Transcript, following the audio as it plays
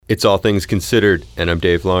It's All Things Considered, and I'm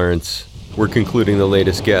Dave Lawrence. We're concluding the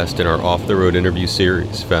latest guest in our Off the Road interview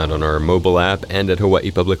series, found on our mobile app and at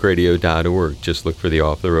hawaiipublicradio.org. Just look for the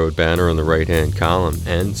Off the Road banner on the right-hand column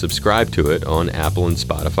and subscribe to it on Apple and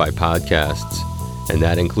Spotify podcasts. And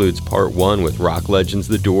that includes part 1 with rock legends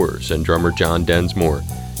The Doors and drummer John Densmore,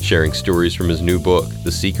 sharing stories from his new book,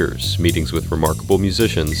 The Seekers, meetings with remarkable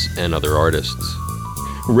musicians and other artists.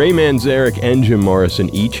 Ray Manzarek and Jim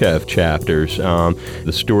Morrison each have chapters.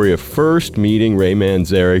 The story of first meeting Ray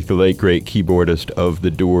Manzarek, the late great keyboardist of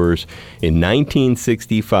The Doors, in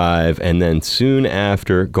 1965, and then soon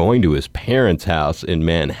after going to his parents' house in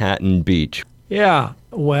Manhattan Beach. Yeah,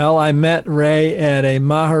 well, I met Ray at a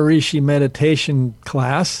Maharishi meditation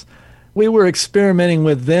class. We were experimenting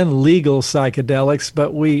with then legal psychedelics,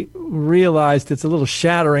 but we realized it's a little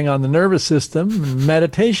shattering on the nervous system, and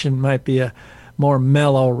meditation might be a more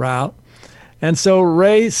mellow route. And so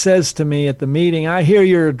Ray says to me at the meeting, I hear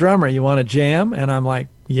you're a drummer, you want to jam? And I'm like,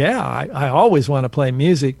 yeah, I always want to play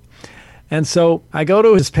music. And so I go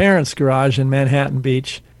to his parents' garage in Manhattan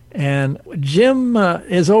Beach, and Jim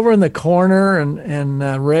is over in the corner,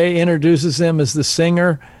 and Ray introduces him as the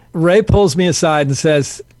singer. Ray pulls me aside and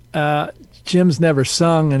says, Jim's never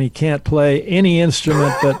sung and he can't play any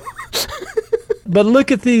instrument, but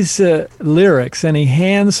look at these lyrics, and he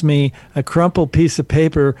hands me a crumpled piece of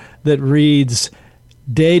paper that reads,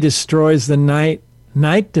 day destroys the night,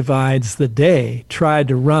 night divides the day, tried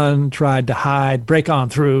to run, tried to hide, break on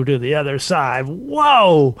through to the other side.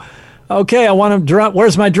 Whoa! Okay, I want to drum.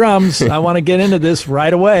 Where's my drums? I want to get into this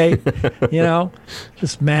right away.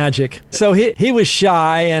 Just magic. So he was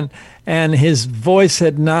shy, and his voice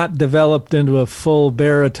had not developed into a full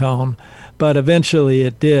baritone, but eventually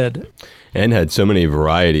it did. And had so many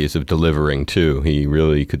varieties of delivering, too. He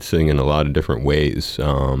really could sing in a lot of different ways.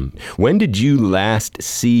 When did you last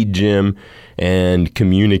see Jim and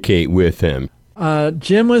communicate with him?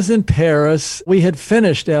 Jim was in Paris. We had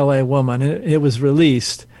finished L.A. Woman. It was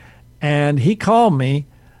released. And he called me.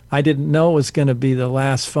 I didn't know it was going to be the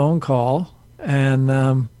last phone call. And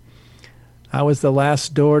I was the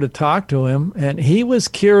last door to talk to him. And he was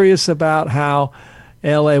curious about how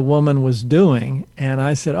L.A. Woman was doing, and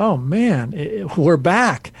I said, oh man, we're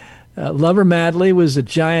back. Lover Madly was a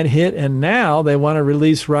giant hit, and now they want to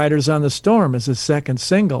release Riders on the Storm as a second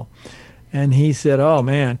single. And he said, oh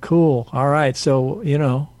man, cool, all right, so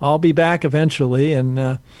I'll be back eventually,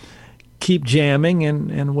 and keep jamming,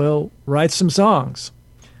 and we'll write some songs.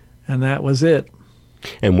 And that was it.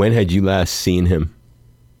 And when had you last seen him?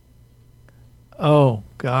 Oh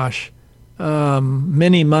gosh,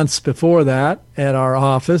 many months before that at our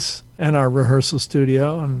office and our rehearsal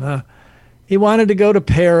studio. And he wanted to go to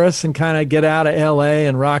Paris and kind of get out of L.A.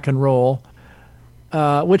 and rock and roll,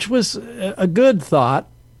 which was a good thought.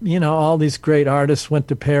 All these great artists went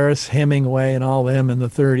to Paris, Hemingway and all them in the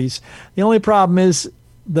 30s. The only problem is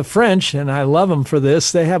the French, and I love them for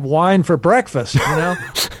this, they have wine for breakfast,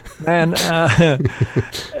 And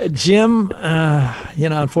Jim,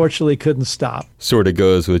 unfortunately couldn't stop. Sort of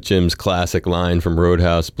goes with Jim's classic line from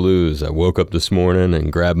Roadhouse Blues. I woke up this morning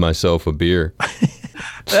and grabbed myself a beer.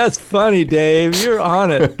 That's funny, Dave. You're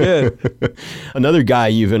on it. Good. Another guy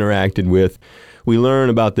you've interacted with, we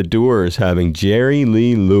learn about The Doors having Jerry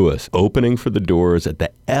Lee Lewis opening for The Doors at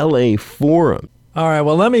the L.A. Forum. All right,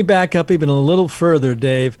 well, let me back up even a little further,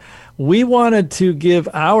 Dave. We wanted to give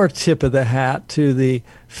our tip of the hat to the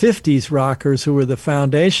 50s rockers who were the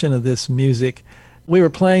foundation of this music. We were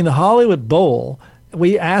playing the Hollywood Bowl.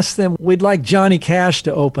 We asked them, we'd like Johnny Cash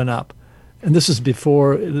to open up. And this was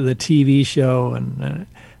before the TV show. And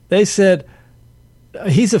they said,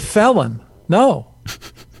 he's a felon. No.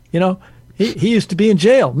 He used to be in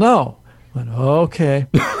jail. No. I went, okay.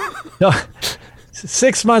 No.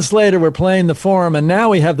 6 months later, we're playing the Forum, and now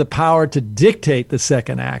we have the power to dictate the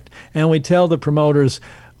second act. And we tell the promoters,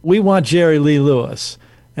 we want Jerry Lee Lewis.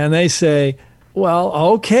 And they say, well,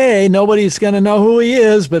 okay, nobody's going to know who he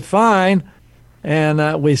is, but fine.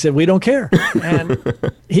 And we said, we don't care. And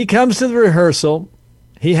he comes to the rehearsal.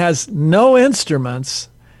 He has no instruments.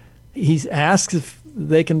 He asks if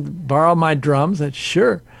they can borrow my drums. I said,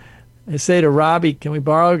 sure. I say to Robbie, can we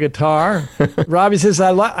borrow a guitar? Robbie says,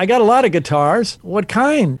 I got a lot of guitars. What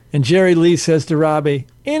kind? And Jerry Lee says to Robbie,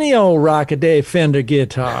 any old Rock-A-Day Fender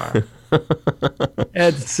guitar.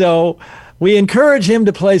 And so we encourage him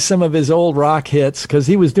to play some of his old rock hits because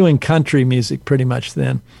he was doing country music pretty much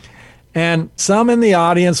then. And some in the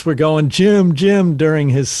audience were going, Jim, Jim, during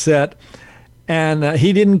his set. And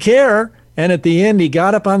he didn't care. And at the end, he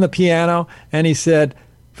got up on the piano and he said,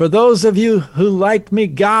 for those of you who liked me,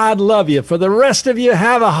 God love you. For the rest of you,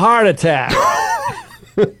 have a heart attack.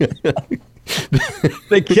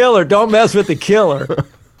 The killer. Don't mess with the killer.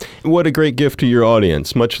 What a great gift to your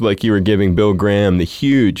audience, much like you were giving Bill Graham the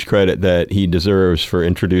huge credit that he deserves for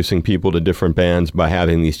introducing people to different bands by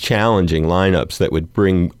having these challenging lineups that would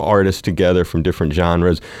bring artists together from different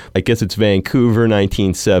genres. I guess it's Vancouver,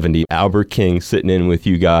 1970. Albert King sitting in with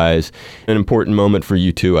you guys. An important moment for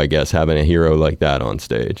you too, I guess, having a hero like that on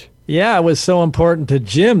stage. Yeah, it was so important to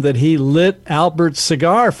Jim that he lit Albert's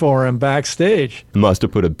cigar for him backstage. Must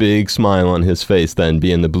have put a big smile on his face then,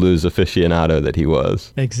 being the blues aficionado that he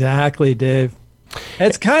was. Exactly, Dave.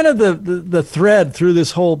 It's kind of the thread through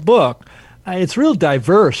this whole book. It's real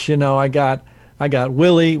diverse. You know, I got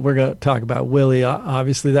Willie. We're going to talk about Willie.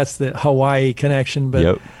 Obviously, that's the Hawaii connection. But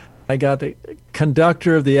Yep. I got the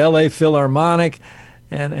conductor of the L.A. Philharmonic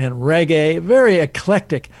and reggae. Very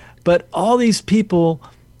eclectic. But all these people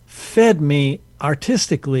fed me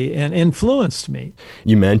artistically and influenced me.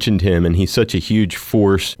 You mentioned him, and he's such a huge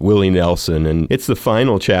force, Willie Nelson, and it's the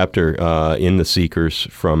final chapter in The Seekers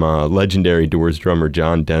from legendary Doors drummer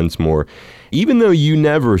John Densmore. Even though you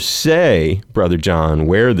never say, Brother John,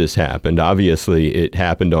 where this happened, obviously it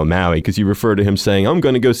happened on Maui, because you refer to him saying, I'm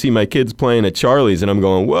going to go see my kids playing at Charlie's, and I'm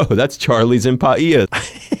going, whoa, that's Charlie's in Paia.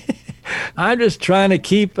 I'm just trying to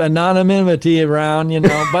keep anonymity around, you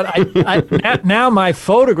know. But now my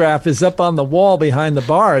photograph is up on the wall behind the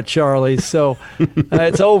bar at Charlie's, so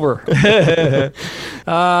it's over.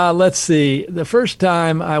 Let's see. The first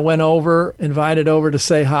time I went over, invited over to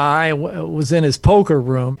say hi, was in his poker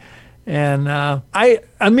room. And I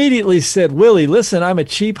immediately said, Willie, listen, I'm a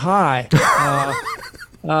cheap high.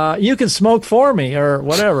 You can smoke for me or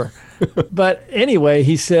whatever. But anyway,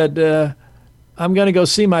 he said, I'm going to go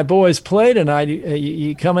see my boys play tonight.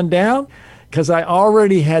 You coming down? Because I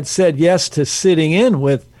already had said yes to sitting in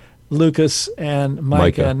with Lucas and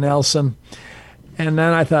Micah Nelson. And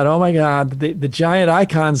then I thought, oh, my God, the giant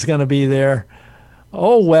icon's going to be there.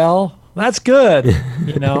 Oh, well, that's good,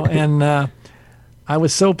 you know. And I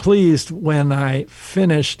was so pleased when I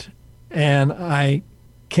finished and I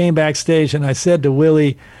came backstage and I said to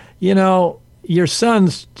Willie, you know, your son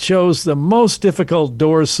chose the most difficult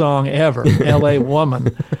Doors song ever, L.A.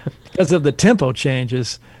 Woman, because of the tempo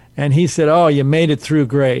changes. And he said, oh, you made it through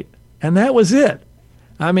great. And that was it.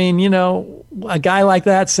 I mean, you know, a guy like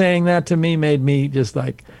that saying that to me made me just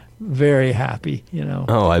like very happy, you know.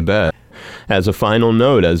 Oh, I bet. As a final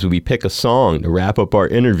note, as we pick a song to wrap up our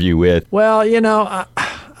interview with. Well, you know,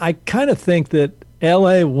 I kind of think that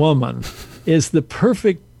L.A. Woman is the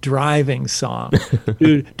perfect driving song.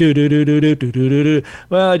 do, do, do, do, do, do, do, do, do.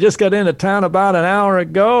 Well, I just got into town about an hour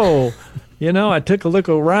ago. You know, I took a look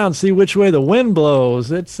around, see which way the wind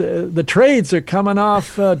blows. It's the trades are coming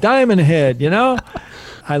off Diamond Head, you know.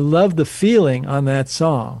 I love the feeling on that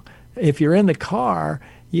song. If you're in the car,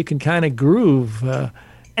 you can kind of groove.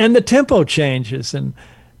 And the tempo changes, and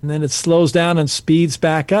then it slows down and speeds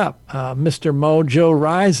back up. Mr. Mojo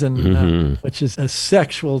Rising, which is a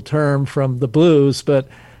sexual term from the blues, but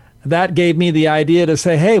that gave me the idea to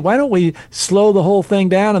say, hey, why don't we slow the whole thing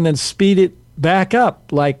down and then speed it back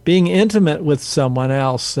up, like being intimate with someone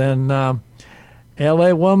else. And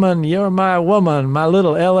L.A. Woman, you're my woman, my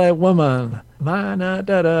little L.A. woman.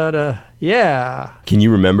 Da-da-da. Yeah. Can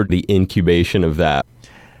you remember the incubation of that?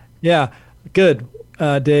 Yeah, good.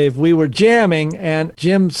 Dave, we were jamming and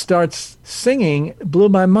Jim starts singing, blew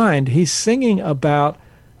my mind. He's singing about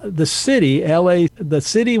the city, LA, the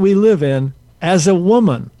city we live in, as a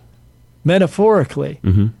woman, metaphorically.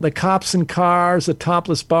 The cops and cars, the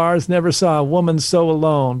topless bars, never saw a woman so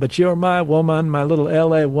alone. But you're my woman, my little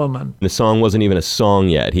LA woman. The song wasn't even a song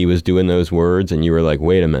yet. He was doing those words and you were like,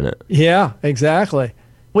 wait a minute. Yeah, exactly.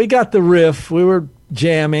 We got the riff, we were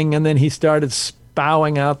jamming, and then he started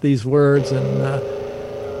spouting out these words and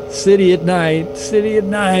city at night,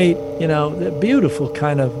 you know, the beautiful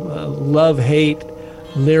kind of love-hate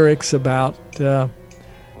lyrics about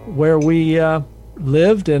where we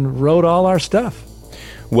lived and wrote all our stuff.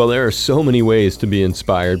 Well, there are so many ways to be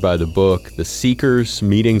inspired by the book. The Seekers,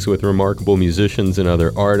 meetings with remarkable musicians and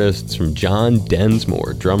other artists, from John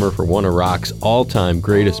Densmore, drummer for one of rock's all-time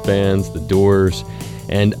greatest bands, The Doors.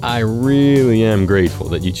 And I really am grateful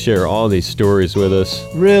that you'd share all these stories with us.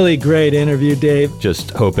 Really great interview, Dave.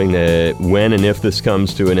 Just hoping that when and if this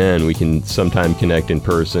comes to an end, we can sometime connect in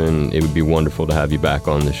person. It would be wonderful to have you back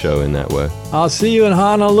on the show in that way. I'll see you in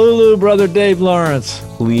Honolulu, Brother Dave Lawrence.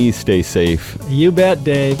 Please stay safe. You bet,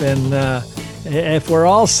 Dave. And if we're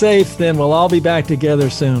all safe, then we'll all be back together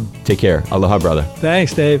soon. Take care. Aloha, brother.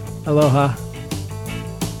 Thanks, Dave. Aloha.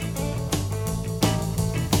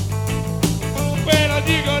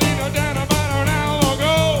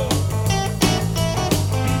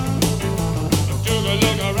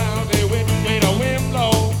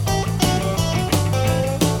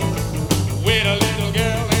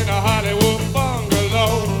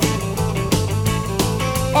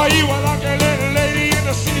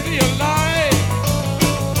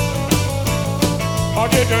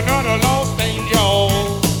 got a lost angel.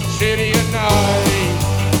 City at night,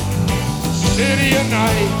 city at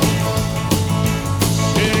night,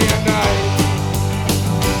 city at night,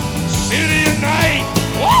 city at night.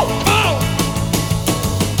 Woo! Oh!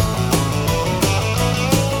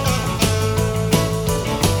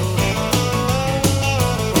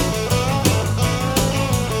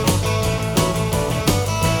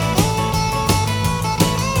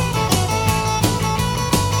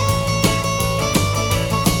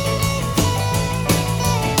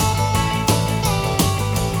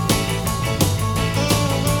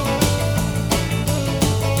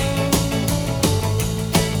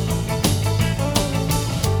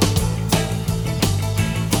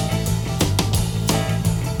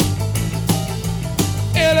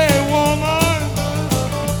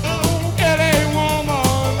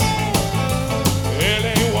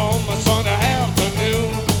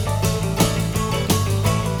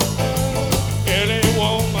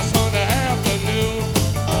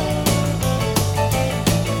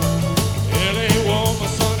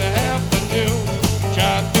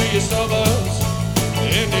 Suburbs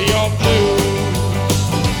into your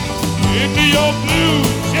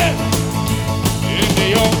blues, yeah, into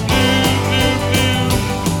your